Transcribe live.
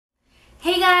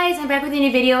guys, I'm back with a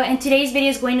new video, and today's video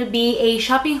is going to be a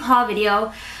shopping haul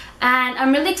video. And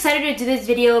I'm really excited to do this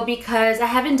video because I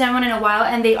haven't done one in a while,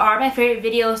 and they are my favorite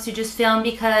videos to just film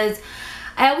because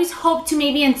I always hope to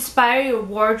maybe inspire your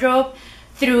wardrobe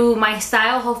through my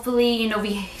style. Hopefully, you know,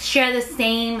 we share the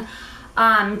same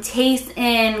taste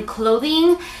in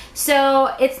clothing.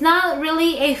 So it's not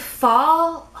really a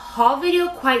fall haul video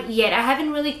quite yet. I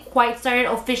haven't really quite started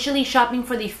officially shopping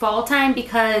for the fall time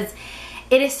because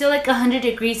it is still like 100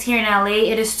 degrees here in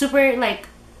LA. It is super like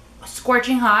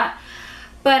scorching hot.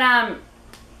 But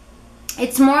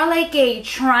it's more like a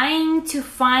trying to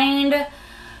find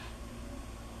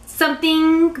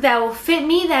something that will fit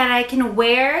me that I can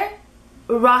wear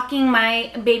rocking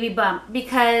my baby bump,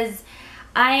 because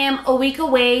I am a week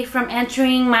away from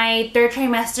entering my third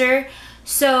trimester.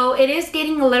 So it is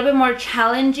getting a little bit more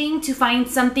challenging to find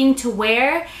something to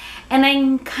wear. And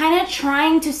I'm kind of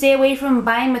trying to stay away from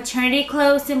buying maternity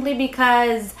clothes simply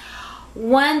because,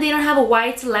 one, they don't have a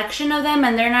wide selection of them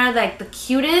and they're not like the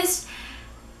cutest.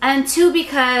 And two,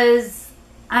 because,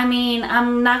 I mean,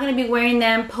 I'm not going to be wearing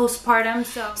them postpartum.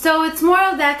 So it's more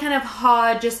of that kind of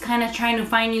haul, just kind of trying to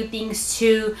find new things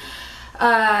to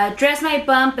dress my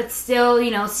bump but still,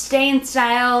 you know, stay in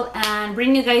style and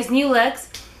bring you guys new looks.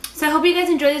 So I hope you guys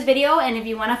enjoy this video, and if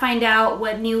you want to find out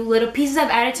what new little pieces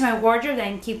I've added to my wardrobe,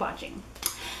 then keep watching.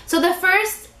 So the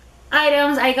first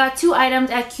items, I got two items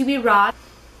at QB Rock,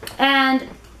 and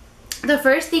the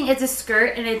first thing is a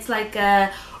skirt, and it's like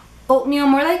a oatmeal,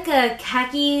 more like a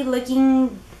khaki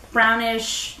looking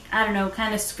brownish, I don't know,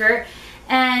 kind of skirt,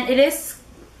 and it is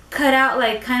cut out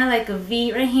like kind of like a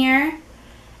V right here,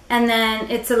 and then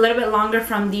it's a little bit longer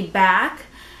from the back.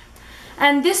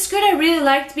 And this skirt I really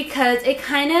liked because it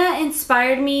kind of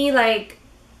inspired me like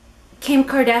Kim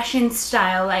Kardashian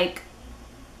style. Like,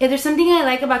 if there's something I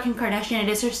like about Kim Kardashian, it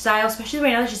is her style, especially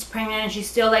right now that she's pregnant and she's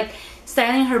still like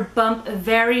styling her bump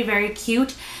very, very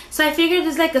cute. So I figured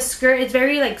this is like a skirt. It's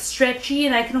very like stretchy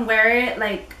and I can wear it.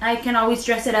 Like, I can always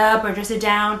dress it up or dress it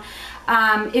down.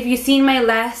 If you've seen my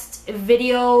last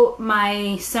video,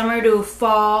 my summer to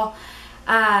fall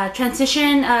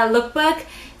transition lookbook,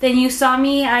 then you saw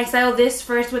me, I styled this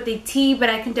first with a tee,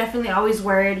 but I can definitely always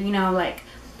wear it, you know, like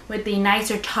with the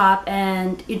nicer top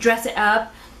and you dress it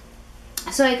up.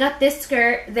 So I got this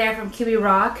skirt there from QB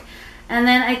Rock, and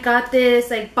then I got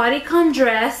this like bodycon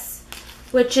dress,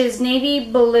 which is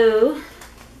navy blue,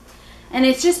 and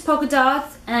it's just polka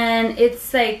dots, and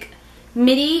it's like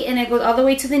midi, and it goes all the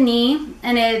way to the knee,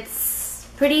 and it's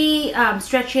pretty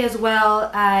stretchy as well.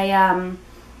 I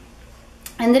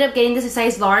ended up getting this a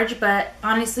size large, but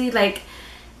honestly, like,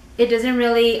 it doesn't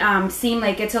really seem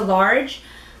like it's a large.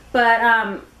 But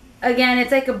again,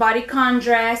 it's like a bodycon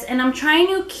dress, and I'm trying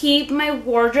to keep my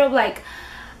wardrobe, like,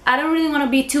 I don't really want to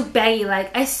be too baggy.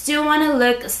 Like, I still want to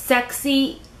look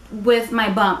sexy with my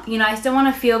bump, you know. I still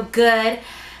want to feel good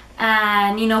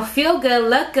and, you know, feel good,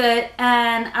 look good,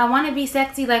 and I want to be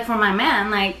sexy like for my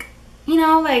man. Like, you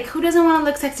know, like, who doesn't want to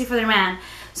look sexy for their man?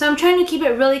 So I'm trying to keep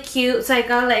it really cute. So I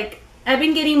got like, I've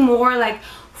been getting more like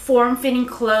form-fitting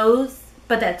clothes,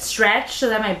 but that stretch so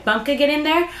that my bump could get in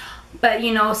there, but,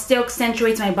 you know, still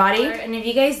accentuates my body. And if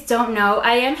you guys don't know,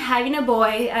 I am having a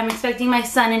boy. I'm expecting my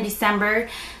son in December,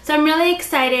 so I'm really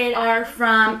excited. Are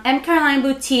from M. Caroline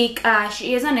Boutique.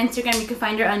 She is on Instagram. You can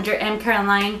find her under M.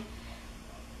 Caroline.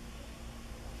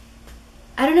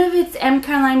 I don't know if it's M.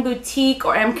 Caroline Boutique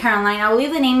or M. Caroline. I'll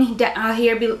leave the name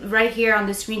here, right here on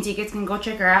the screen, so you guys can go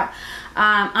check her out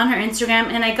on her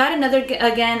Instagram. And I got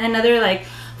another like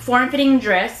form-fitting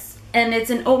dress, and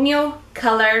it's an oatmeal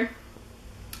color.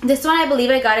 This one, I believe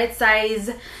I got it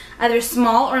size either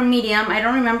small or medium. I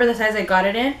don't remember the size I got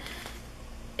it in.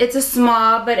 It's a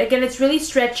small, but again, it's really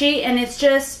stretchy, and it's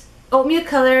just oatmeal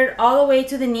colored all the way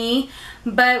to the knee.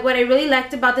 But what I really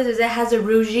liked about this is it has a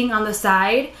ruching on the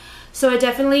side. So it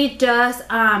definitely does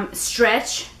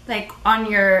stretch like on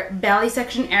your belly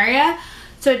section area.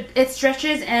 So it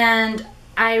stretches, and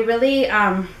I really,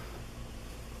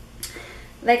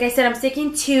 like I said, I'm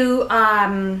sticking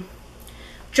to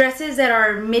dresses that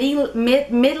are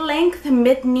mid-length,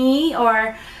 mid-knee,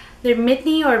 or they're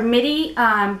mid-knee or midi,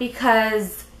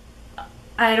 because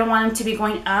I don't want them to be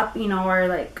going up, you know, or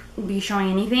like be showing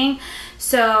anything.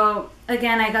 So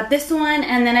again, I got this one,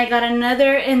 and then I got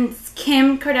another in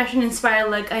Kim Kardashian inspired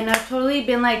look. I know I've totally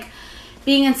been like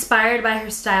being inspired by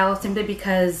her style simply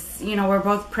because, you know, we're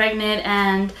both pregnant,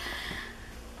 and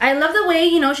I love the way,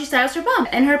 you know, she styles her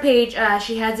bump. In her page,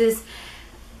 she has this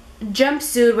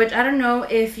jumpsuit, which I don't know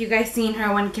if you guys seen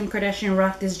her when Kim Kardashian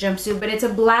rocked this jumpsuit, but it's a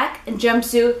black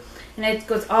jumpsuit, and it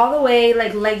goes all the way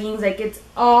like leggings, like it's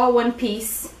all one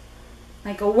piece,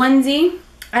 like a onesie.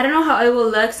 I don't know how it will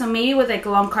look, so maybe with like a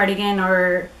long cardigan,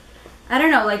 or I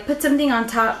don't know, like put something on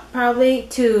top probably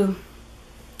to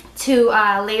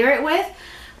layer it with.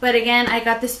 But again, I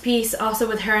got this piece also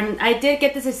with her, and I did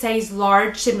get this a size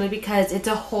large simply because it's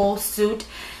a whole suit.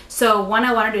 So one,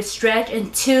 I wanted to stretch,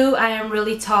 and two, I am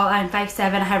really tall. I'm 5'7",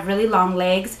 I have really long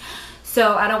legs,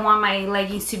 so I don't want my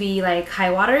leggings to be like high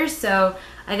waters, so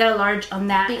I got a large on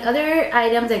that. The other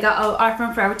items I got are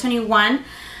from Forever 21,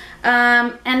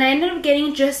 and I ended up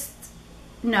getting just,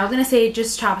 no, I was gonna say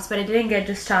just tops, but I didn't get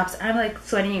just tops. I'm like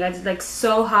sweating, you guys. It's like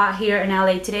so hot here in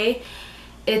LA today.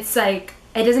 It's like,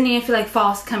 it doesn't even feel like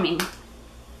fall's coming.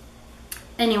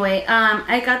 Anyway,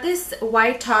 I got this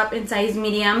white top in size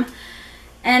medium,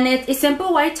 and it's a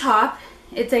simple white top.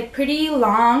 It's like pretty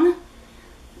long,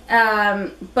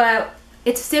 but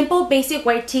it's simple basic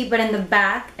white tee, but in the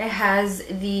back it has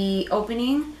the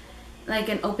opening, like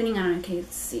an opening. I don't know if you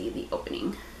can see the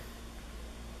opening.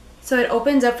 So it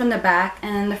opens up from the back,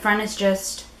 and then the front is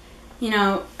just, you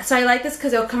know, so I like this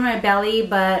because it'll cover my belly,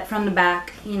 but from the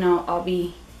back, you know, I'll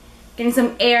be getting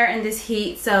some air in this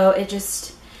heat. So it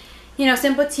just, you know,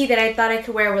 simple tee that I thought I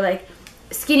could wear with like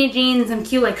skinny jeans and some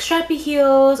cute like strappy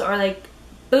heels, or like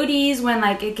booties when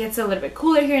like it gets a little bit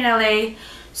cooler here in LA.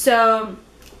 So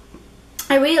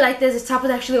I really like this. This top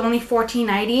was actually only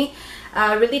 $14.90.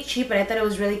 Really cheap, but I thought it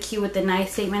was really cute with the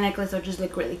nice statement necklace. It'll just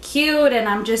look really cute, and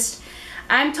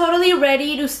I'm totally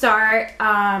ready to start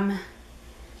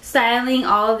styling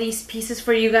all of these pieces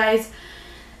for you guys.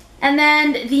 And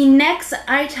then the next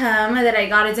item that I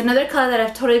got is another color that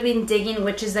I've totally been digging,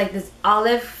 which is like this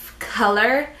olive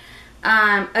color.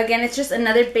 Again, it's just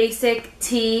another basic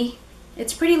tee.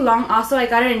 It's pretty long also. I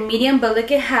got it in medium, but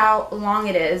look at how long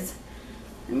it is.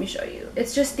 Let me show you.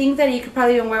 It's just things that you could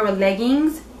probably even wear with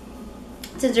leggings,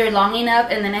 since they're long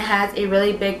enough. And then it has a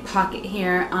really big pocket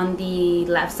here on the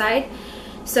left side.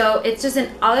 So it's just an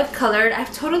olive colored.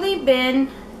 I've totally been,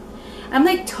 I'm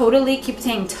like totally, keep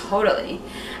saying totally.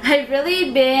 I've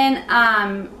really been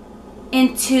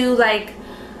into like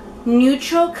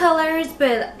neutral colors,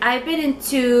 but I've been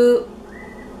into,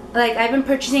 like, I've been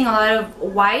purchasing a lot of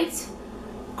white,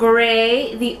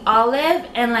 gray, the olive,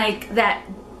 and like that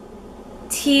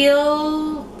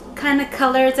teal kind of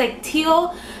color. It's like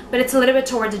teal, but it's a little bit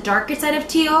towards the darker side of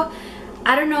teal.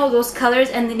 I don't know, those colors.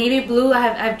 And the navy blue,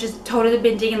 I've just totally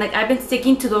been digging. Like, I've been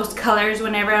sticking to those colors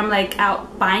whenever I'm like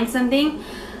out buying something.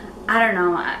 I don't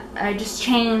know, I just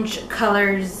change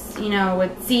colors, you know,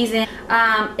 with season.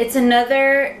 It's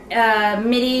another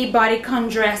midi bodycon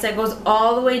dress that goes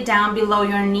all the way down below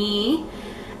your knee,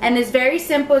 and it's very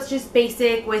simple. It's just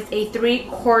basic with a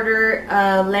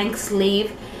 3/4 length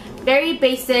sleeve. Very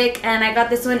basic, and I got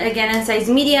this one again in size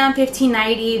medium,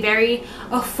 $15.90. Very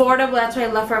affordable. That's what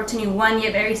I love Forever 21,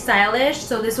 yet very stylish.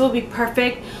 So this will be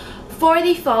perfect for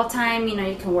the fall time. You know,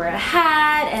 you can wear a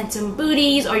hat and some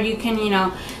booties, or you can, you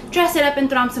know, dress it up and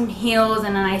throw on some heels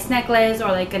and a nice necklace, or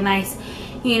like a nice,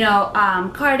 you know,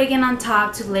 cardigan on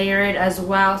top to layer it as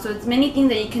well. So it's many things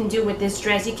that you can do with this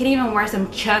dress. You can even wear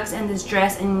some chucks in this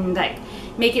dress and like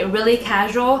make it really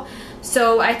casual.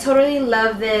 So I totally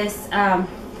love this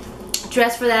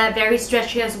dress for that. Very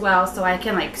stretchy as well, so I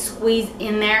can like squeeze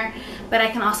in there, but I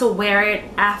can also wear it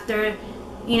after,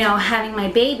 you know, having my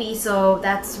baby. So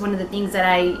that's one of the things that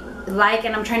I like,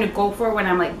 and I'm trying to go for when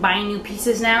I'm like buying new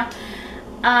pieces now.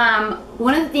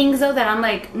 One of the things though that I'm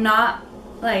like not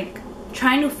like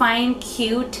trying to find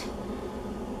cute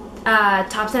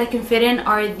tops that I can fit in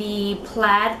are the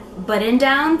plaid button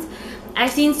downs.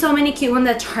 I've seen so many cute ones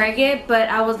at Target, but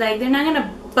I was like, they're not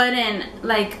gonna button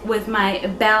like with my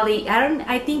belly.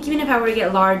 I think even if I were to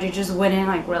get large, it just wouldn't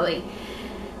like really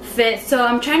fit. So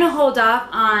I'm trying to hold off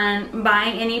on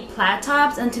buying any plaid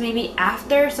tops until maybe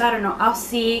after. So I don't know, I'll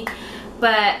see.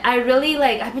 But I really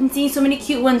like, I've been seeing so many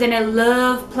cute ones, and I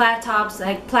love plaid tops,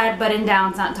 like plaid button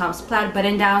downs, not tops, plaid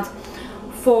button downs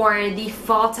for the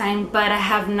fall time, but I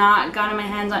have not gotten my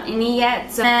hands on any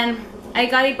yet. So then I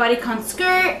got a bodycon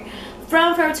skirt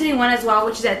from Forever 21 as well,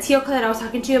 which is that teal color that I was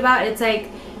talking to you about. It's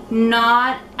like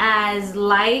not as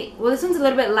light. Well, this one's a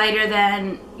little bit lighter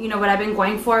than, you know, what I've been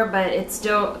going for, but it's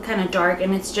still kind of dark,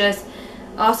 and it's just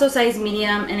also size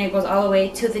medium, and it goes all the way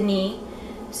to the knee.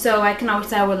 So I can always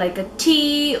style with like a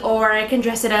tee, or I can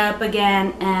dress it up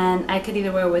again, and I could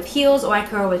either wear it with heels, or I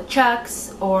could wear it with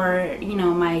chucks, or, you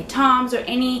know, my Toms, or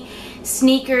any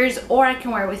sneakers, or I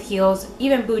can wear it with heels,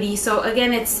 even booties. So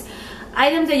again, it's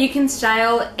items that you can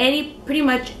style pretty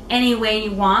much any way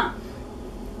you want.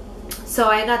 So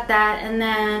I got that. And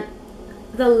then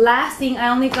the last thing, I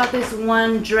only got this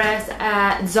one dress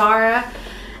at Zara,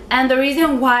 and the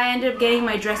reason why I ended up getting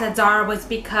my dress at Zara was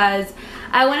because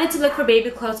I wanted to look for baby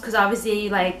clothes because obviously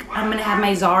like I'm gonna have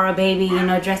my Zara baby, you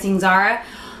know, dressing Zara.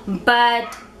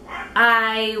 But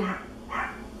I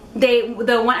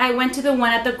went to the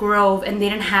one at the Grove and they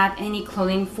didn't have any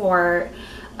clothing for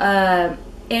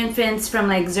infants from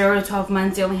like 0 to 12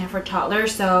 months. They only have for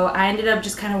toddlers. So I ended up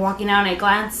just kind of walking out and I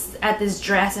glanced at this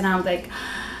dress and I was like,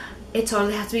 it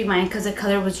totally has to be mine because the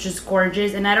color was just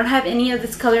gorgeous. And I don't have any of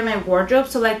this color in my wardrobe.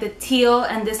 So like the teal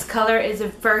and this color is the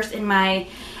first in my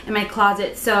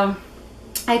closet. So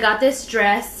I got this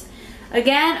dress.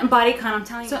 Again, bodycon, I'm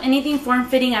telling you. So anything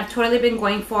form-fitting I've totally been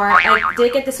going for. I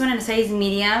did get this one in a size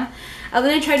medium. I was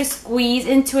gonna try to squeeze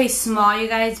into a small, you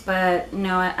guys, but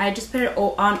no, I just put it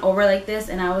on over like this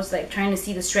and I was like trying to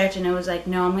see the stretch and I was like,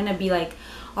 no, I'm gonna be like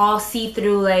all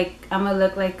see-through, like I'm gonna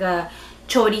look like a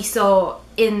chorizo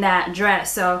in that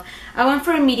dress. So I went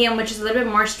for a medium, which is a little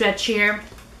bit more stretchier.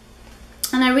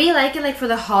 And I really like it like for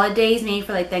the holidays, maybe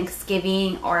for like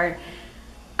Thanksgiving, or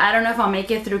I don't know if I'll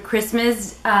make it through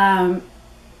Christmas.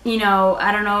 You know,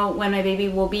 I don't know when my baby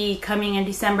will be coming in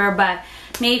December, but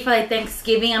maybe for like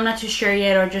Thanksgiving, I'm not too sure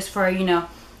yet, or just for, you know,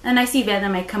 a nice event that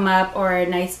might come up or a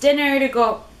nice dinner to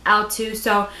go out to.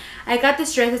 So I got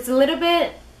this dress. It's a little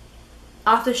bit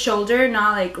off the shoulder,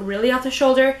 not like really off the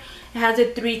shoulder. It has a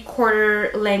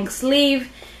 3/4 length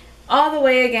sleeve all the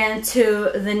way again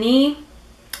to the knee.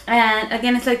 And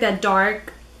again, it's like that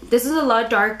dark, this is a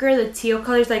lot darker. The teal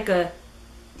color is like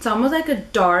it's almost like a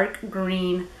dark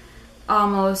green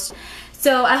almost.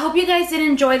 So I hope you guys did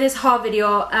enjoy this haul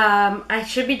video. I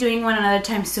should be doing one another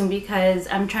time soon because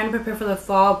I'm trying to prepare for the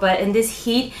fall, but in this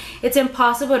heat it's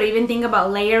impossible to even think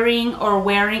about layering or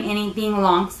wearing anything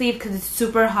long sleeve because it's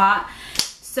super hot.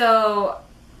 So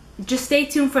just stay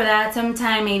tuned for that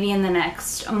sometime, maybe in the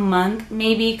next month,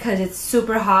 maybe, because it's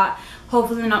super hot.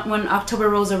 Hopefully not when October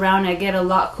rolls around I get a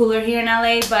lot cooler here in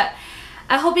LA. But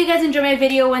I hope you guys enjoyed my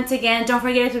video once again. Don't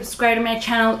forget to subscribe to my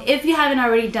channel if you haven't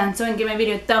already done so, and give my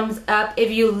video a thumbs up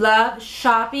if you love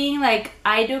shopping like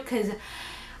I do, because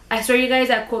I swear you guys,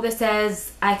 that quote that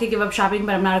says I could give up shopping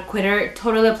but I'm not a quitter, it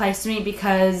totally applies to me,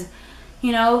 because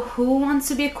you know, who wants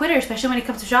to be a quitter, especially when it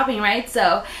comes to shopping, right?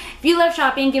 So if you love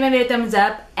shopping, give my video a thumbs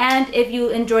up. And if you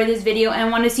enjoyed this video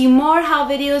and want to see more haul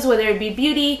videos, whether it be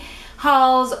beauty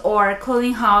hauls or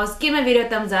clothing hauls, give my video a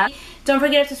thumbs up. Don't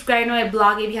forget to subscribe to my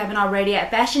blog if you haven't already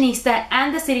at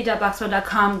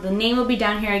fashionista.thecity.blogspot.com. The name will be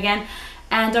down here again.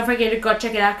 And don't forget to go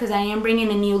check it out because I am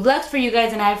bringing in new looks for you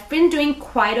guys and I've been doing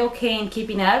quite okay in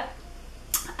keeping up.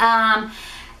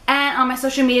 And on my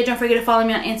social media, don't forget to follow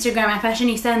me on Instagram at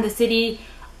fashionista_in_the_city,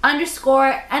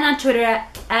 and on Twitter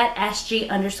at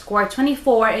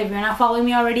sg_24 if you're not following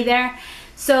me already there.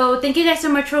 So thank you guys so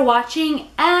much for watching,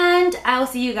 and I will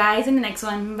see you guys in the next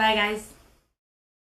one. Bye guys.